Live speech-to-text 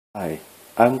Hi,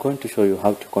 I'm going to show you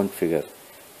how to configure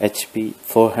HP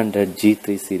 400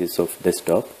 G3 series of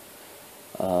desktop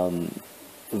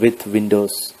with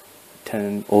Windows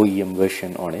 10 OEM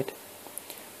version on it.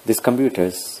 This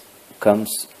computer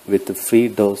comes with the free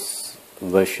DOS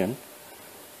version,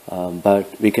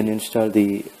 but we can install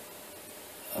the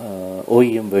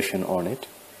OEM version on it.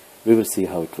 We will see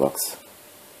how it works.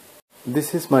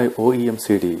 This is my OEM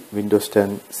CD, Windows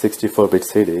 10 64-bit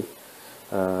CD.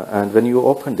 And when you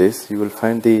open this, you will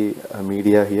find the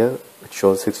media here. It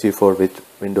shows 64-bit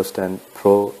Windows 10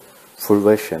 Pro full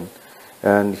version,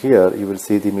 and here you will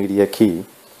see the media key.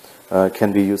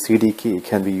 Can be used, CD key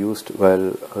can be used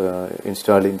while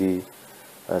installing the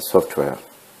software.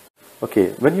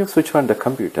 Okay, when you switch on the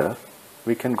computer,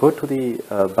 we can go to the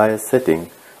BIOS setting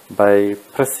by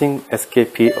pressing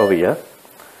Escape P over here.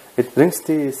 It brings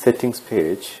the settings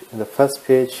page. In the first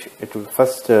page,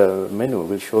 first menu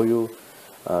will show you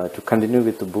to continue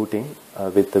with the booting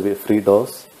with the free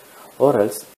DOS or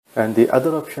else, and the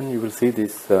other option you will see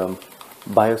this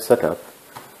BIOS setup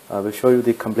will show you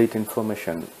the complete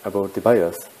information about the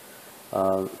BIOS,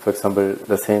 for example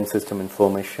the same system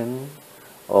information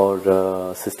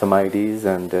or system IDs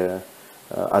and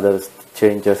other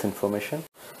changes information.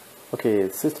 Okay,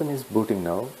 system is booting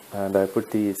now and I put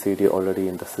the CD already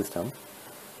in the system,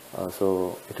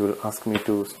 so it will ask me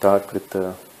to start with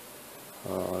the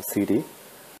CD.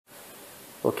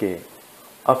 Okay,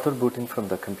 after booting from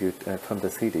the computer from the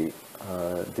CD,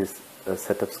 this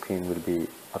setup screen will be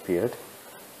appeared.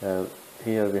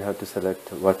 Here we have to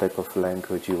select what type of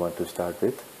language you want to start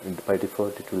with. By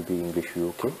default it will be English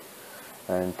UK,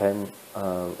 and time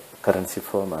currency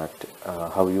format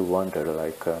how you want it,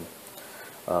 like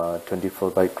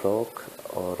 24 by clock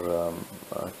or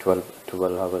 12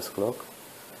 hours clock,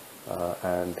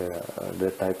 and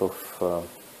the type of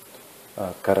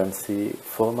currency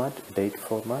format, date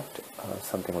format,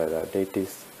 something like that. Date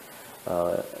is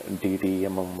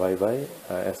DDMMYY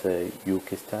as a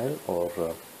UK style or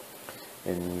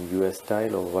in US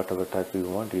style, or whatever type you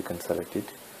want you can select it.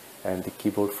 And the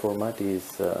keyboard format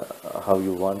is how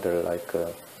you want it, like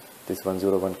this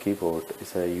 101 keyboard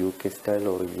is a UK style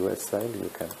or a US style. You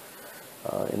can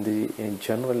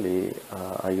generally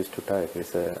I used to type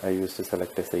I used to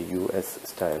select as a US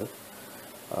style,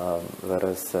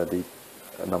 whereas the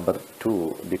number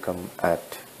 2 become @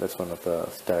 that's one of the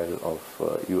style of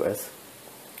US.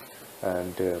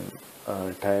 And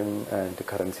time and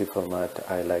currency format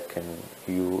I like in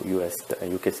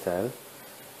UK style,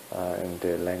 and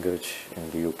language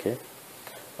in the UK.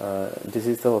 This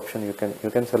is the option. You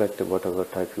can select whatever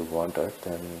type you wanted.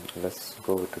 Then let's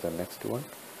go to the next one.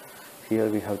 Here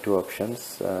we have two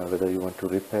options, whether you want to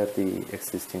repair the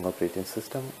existing operating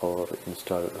system or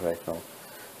install right now.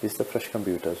 This is a fresh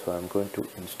computer, so I'm going to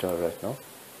install right now.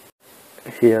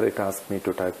 Here it asks me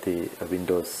to type the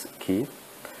Windows key.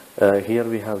 Here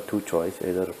we have two choices: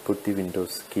 either put the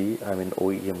Windows key,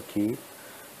 OEM key,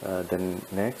 then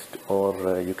next,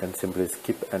 or you can simply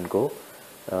skip and go.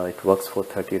 It works for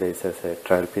 30 days as a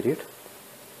trial period.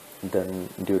 Then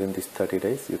during these 30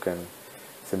 days you can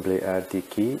simply add the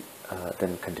key,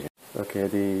 then continue. Okay,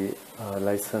 the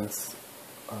license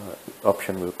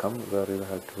option will come where you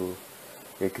have to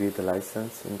agree the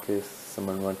license. In case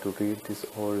someone want to read this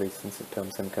all license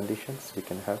terms and conditions, we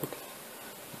can have it.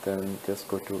 Then just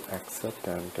go to accept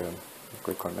and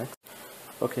click on next.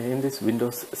 Okay, in this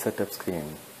Windows setup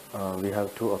screen we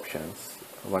have two options.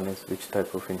 One is which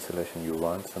type of installation you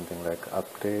want, something like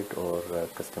upgrade or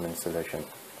custom installation.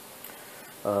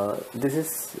 This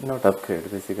is not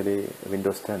upgrade. Basically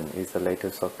Windows 10 is the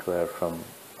latest software from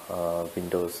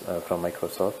from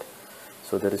Microsoft,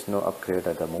 so there is no upgrade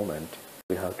at the moment.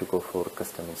 We have to go for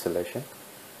custom installation,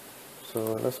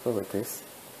 so let's go with this.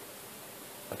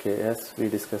 Okay, as we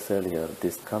discussed earlier,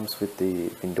 this comes with the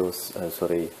Windows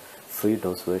free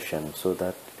DOS version, so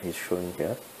that is showing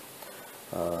here.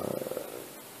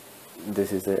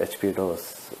 This is the HP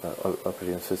DOS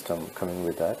operating system coming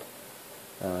with that,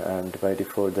 and by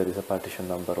default there is a partition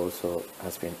number also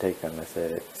has been taken as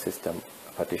a system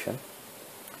partition,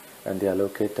 and the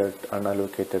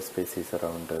unallocated space is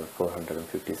around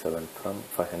 457 from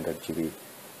 500 GB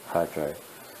hard drive.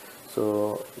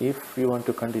 So if you want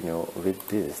to continue with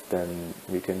this, then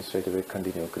we can straight away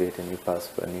continue, create a new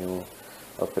password, a new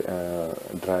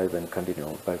drive and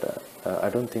continue. But I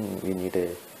don't think we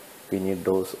need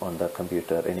DOS on the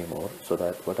computer anymore. So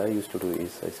that what I used to do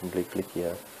is I simply click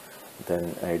here,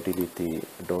 then I delete the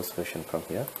DOS version from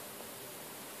here,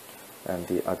 and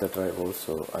the other drive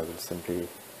also I will simply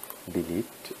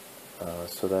delete,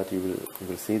 so that you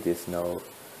will see this now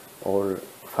all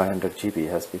 500 GB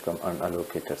has become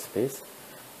unallocated space,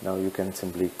 Now you can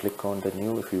simply click on the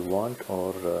new if you want,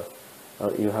 or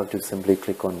you have to simply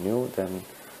click on new. Then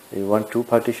you want two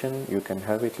partition, you can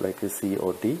have it like a C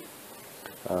or D.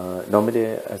 Normally,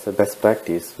 as a best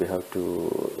practice, we have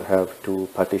to have two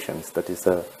partitions. That is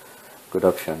a good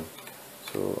option.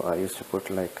 So I used to put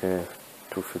like a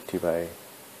 250 by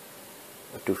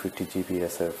 250 GB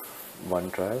as a one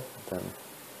drive, then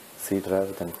C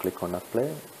drive, then click on apply,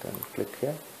 then click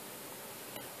here.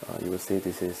 You will see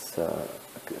this is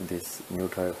this new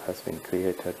drive has been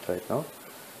created right now.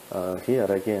 Here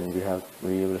again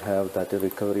we will have that the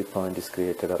recovery point is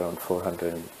created around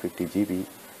 450 GB,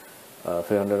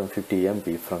 550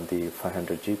 MB from the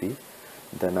 500 GB.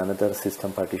 Then another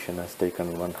system partition has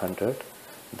taken 100.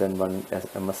 Then one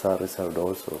MSR reserved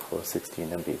also for 16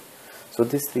 MB. So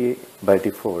this three by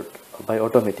default, by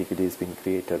automatically is being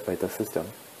created by the system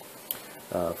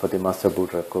for the master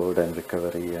boot record and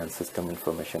recovery and system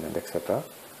information and etc.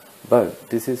 But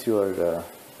this is your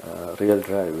real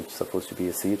drive, which is supposed to be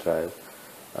a C drive.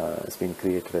 It's been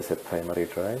created as a primary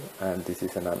drive, and this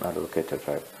is an unallocated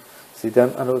drive. See, the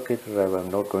unallocated drive I'm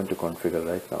not going to configure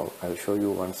right now. I'll show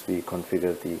you once we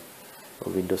configure the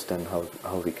Windows 10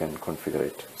 how we can configure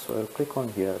it. So I'll click on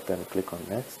here, then click on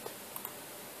next.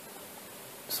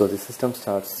 So the system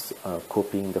starts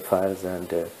copying the files,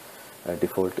 and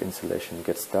default installation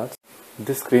gets started.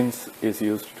 This screen is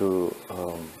used to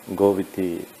go with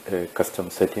the custom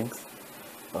settings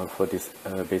for this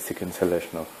basic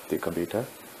installation of the computer.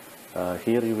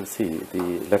 Here you will see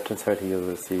the left hand side. Here you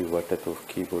will see what type of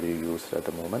keyboard you use at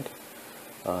the moment.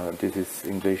 This is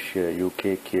English,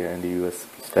 UK and US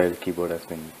style keyboard has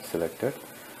been selected.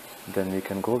 Then we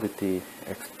can go with the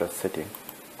express setting.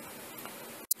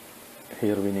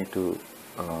 Here we need to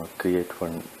create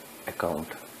one account.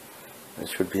 It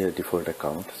should be a default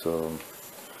account, so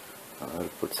I'll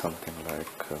put something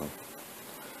like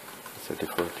it's a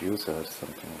default user,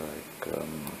 something like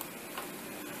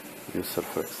user,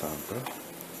 for example.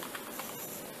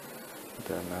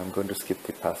 Then I'm going to skip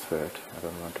the password. I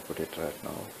don't want to put it right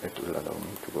now. It will allow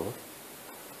me to go.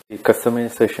 The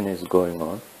customization is going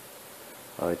on.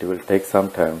 It will take some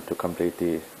time to complete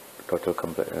the total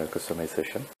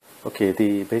customization. Okay,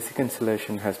 the basic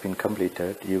installation has been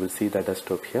completed. You will see the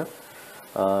desktop here.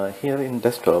 Here in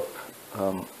desktop,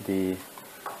 the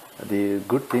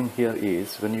good thing here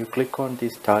is when you click on the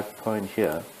start point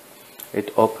here,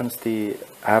 it opens the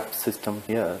app system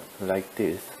here like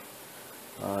this.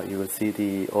 You will see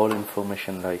the all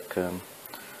information like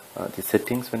the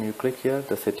settings. When you click here,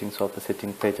 the settings of the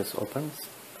setting pages opens.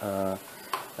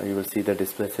 You will see the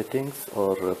display settings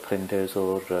or printers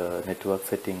or network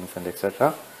settings and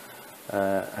etc.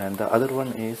 And the other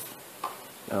one is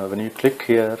when you click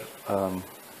here,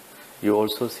 you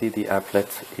also see the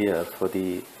applets here for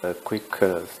the quick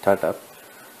startup.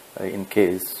 In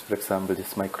case, for example,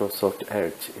 this Microsoft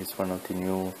Edge is one of the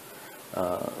new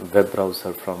web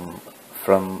browser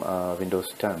from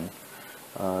Windows 10.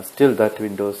 Still that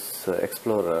Windows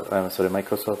Explorer,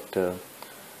 Microsoft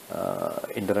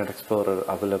Internet Explorer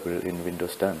available in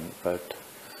Windows 10, but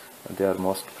they are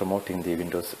most promoting the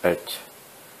Windows Edge.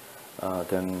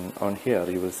 Then on here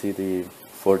you will see the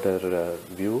folder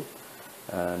view,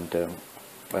 and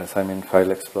as I'm in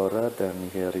File Explorer, then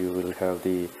here you will have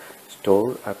the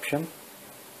store option.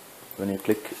 When you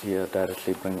click here,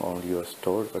 directly bring all your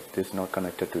store, but this is not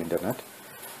connected to internet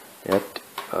yet.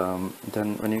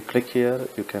 Then when you click here,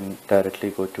 you can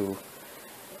directly go to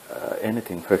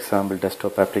anything, for example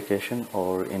desktop application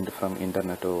or from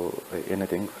internet or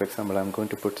anything. For example, I'm going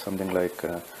to put something like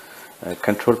a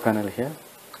control panel here.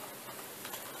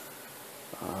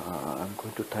 I'm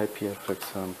going to type here, for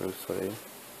example,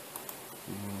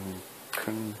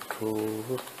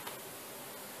 control.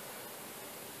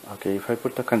 Okay, if I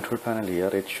put the control panel here,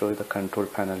 it shows the control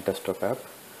panel desktop app.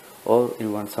 Or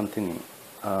you want something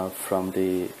from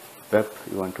the web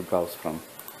you want to browse from.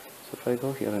 So if I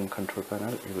go here in control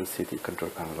panel, you will see the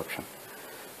control panel option.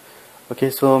 Okay,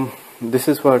 so this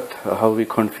is how we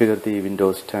configure the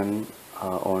Windows 10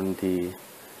 on the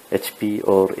HP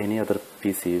or any other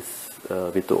PCs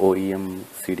with the OEM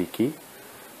CD key.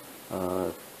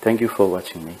 Thank you for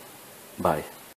watching me. Bye.